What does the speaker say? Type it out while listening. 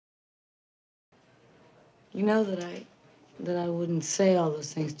You know that I wouldn't say all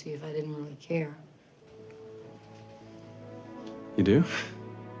those things to you if I didn't really care. You do?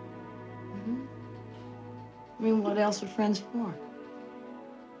 Mm-hmm. I mean, what else are friends for?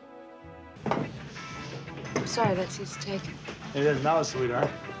 I'm sorry, that seat's taken. It is now, sweetheart.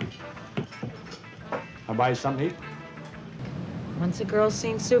 I'll buy you something to eat. Once a girl's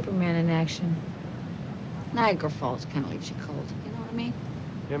seen Superman in action, Niagara Falls kind of leaves you cold. You know what I mean?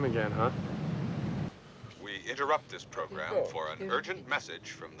 Him again, huh? We interrupt this program for an urgent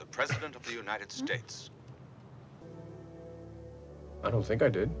message from the President of the United States. I don't think I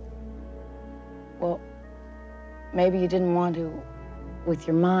did. Well, maybe you didn't want to with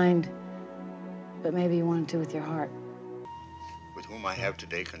your mind, but maybe you wanted to with your heart. With whom I have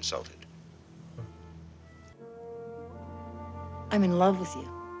today consulted. I'm in love with you.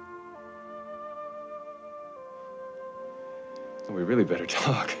 We really better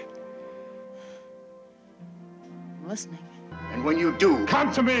talk. I'm listening. And when you do...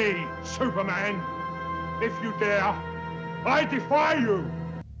 Come to me, Superman. If you dare, I defy you.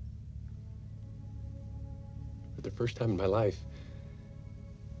 For the first time in my life,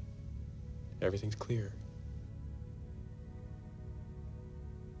 everything's clear.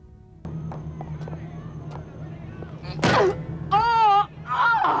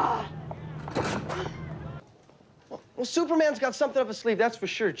 Well, Superman's got something up his sleeve, that's for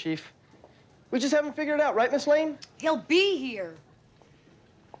sure, Chief. We just haven't figured it out, right, Miss Lane? He'll be here.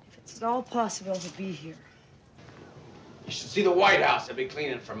 If it's at all possible, he'll be here. You should see the White House. They'll be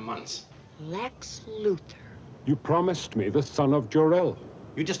cleaning for months. Lex Luthor. You promised me the son of Jor-El.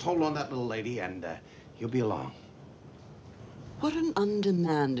 You just hold on that little lady, and you'll be along. What an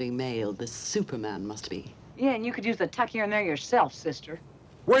undemanding male this Superman must be. Yeah, and you could use the tuck here and there yourself, sister.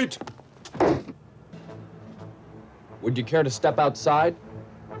 Wait! Would you care to step outside?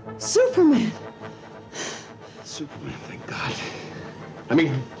 Superman! Superman, thank God. I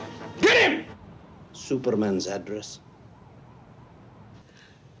mean, get him! Superman's address.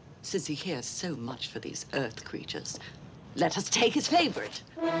 Since he cares so much for these Earth creatures, let us take his favorite.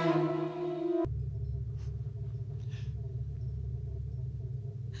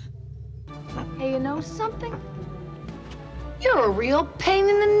 Hey, you know something? You're a real pain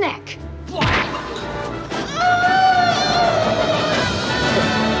in the neck.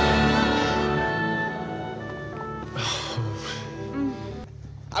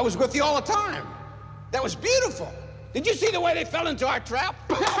 I was with you all the time. That was beautiful. Did you see the way they fell into our trap?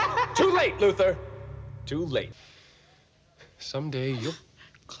 Too late, Luthor. Too late. Someday you'll...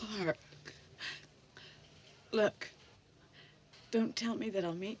 Clark, look, don't tell me that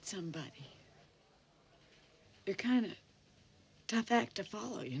I'll meet somebody. You're kind of tough act to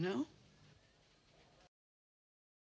follow, you know?